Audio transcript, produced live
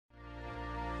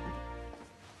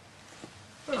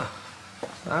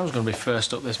I was going to be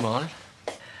first up this morning.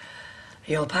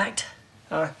 You all packed?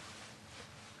 Aye.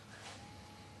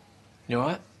 You all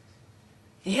right?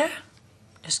 Yeah.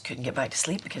 Just couldn't get back to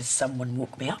sleep because someone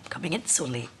woke me up coming in so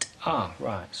late. Ah,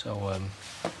 right. So,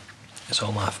 it's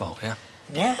all my fault, yeah?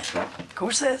 Yeah, of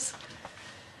course it is.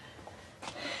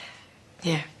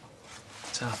 Yeah.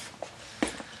 So,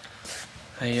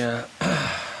 I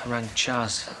rang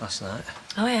Chaz last night.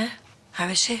 Oh, yeah? How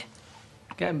is she?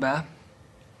 Getting better.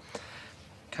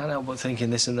 Can't help but thinking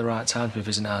this isn't the right time to be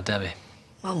visiting our Debbie.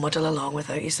 I'll muddle along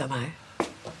without you somehow.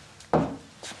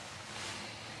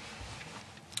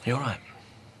 You all right?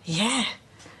 Yeah.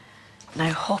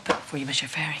 Now hop it before you miss your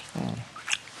ferry.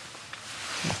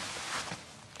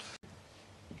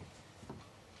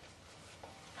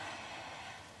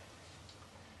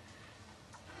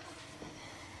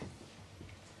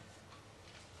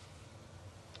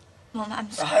 Mum, I'm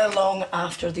sorry. How long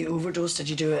after the overdose did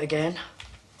you do it again?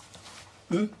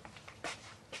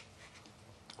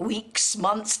 Weeks,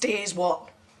 months, days, what?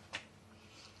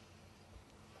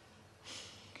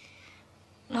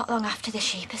 Not long after the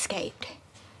sheep escaped.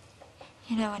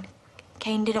 You know, and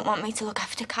Cain didn't want me to look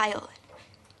after Kyle.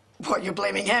 What, you're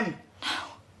blaming him? No.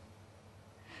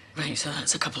 Right, so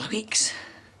that's a couple of weeks.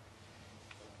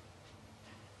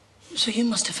 So you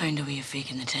must have found a way of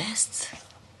faking the tests.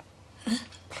 Huh?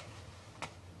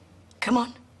 Come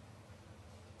on.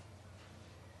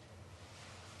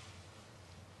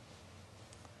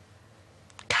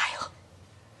 Kyle.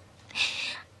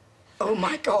 Oh,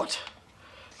 my God.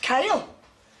 Kyle!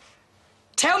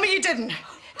 Tell me you didn't.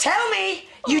 Tell me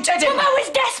you didn't. Mum, I was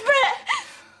desperate.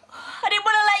 I didn't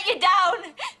want to let you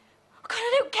down. God,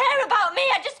 I don't care about me.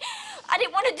 I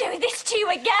didn't want to do this to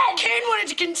you again. Cain wanted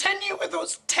to continue with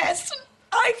those tests, and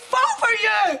I fought for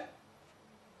you.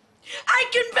 I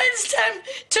convinced him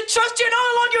to trust you, and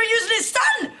all along you were using his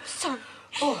son. Sorry.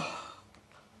 Oh.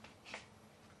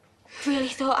 I really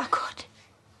thought I could.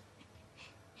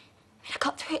 I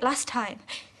got through it last time.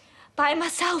 By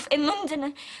myself in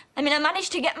London. I mean, I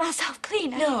managed to get myself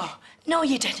clean. No,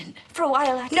 you didn't. For a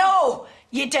while, I did. No,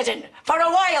 you didn't. For a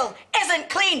while. Isn't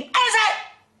clean, is it?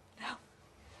 No.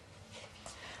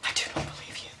 I do not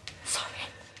believe you. Sorry.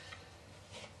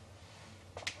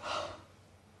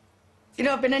 You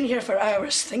know, I've been in here for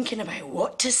hours thinking about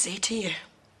what to say to you.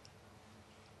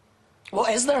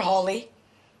 What is there, Holly?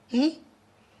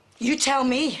 You tell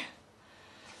me.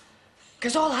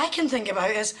 Because all I can think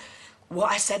about is what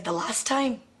I said the last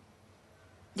time.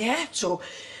 Yeah, so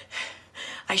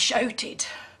I shouted,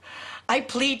 I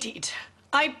pleaded,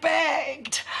 I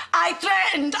begged, I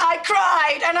threatened, I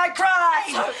cried and I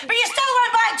cried. But you still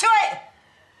went back to it.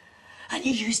 And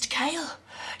you used Kyle.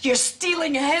 You're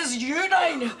stealing his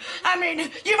urine. I mean,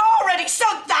 you've already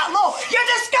sunk that low. You're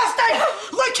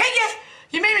disgusting. Look at you.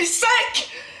 You made me sick.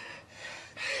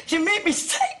 You made me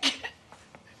sick.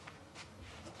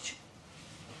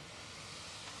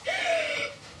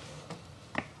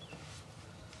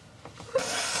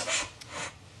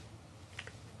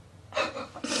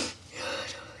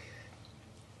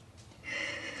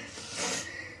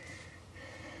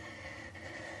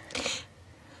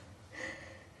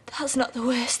 That's not the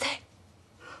worst thing.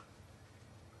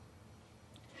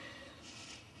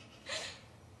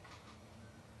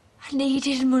 I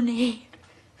needed money.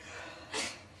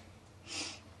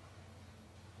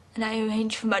 And I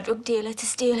arranged for my drug dealer to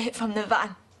steal it from the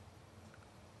van.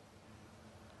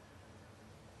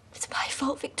 It's my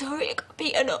fault Victoria got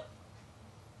beaten up.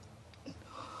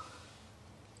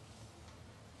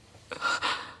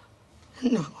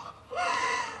 No.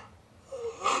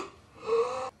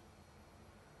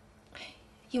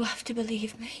 You have to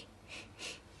believe me.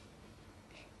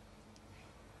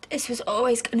 This was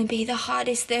always going to be the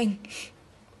hardest thing.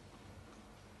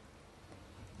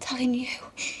 Telling you.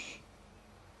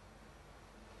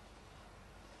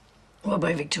 What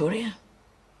about Victoria?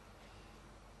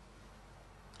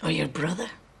 Or your brother?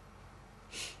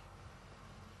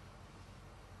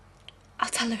 I'll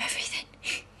tell her everything.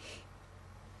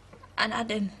 And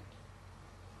Adam.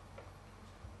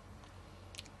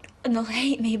 And they'll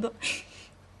hate me, but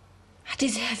I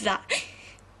deserve that.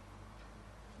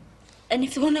 And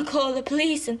if they want to call the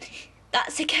police, and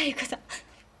that's okay, because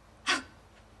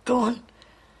Go on.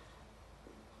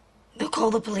 They'll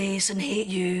call the police and hate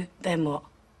you, then what?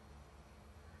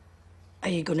 Are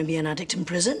you going to be an addict in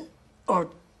prison? Or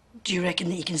do you reckon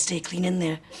that you can stay clean in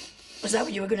there? Was that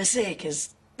what you were going to say?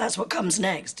 Because that's what comes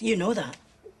next. You know that.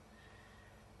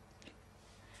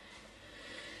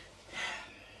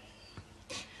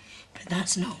 But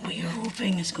that's not what you're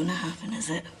hoping is going to happen, is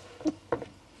it?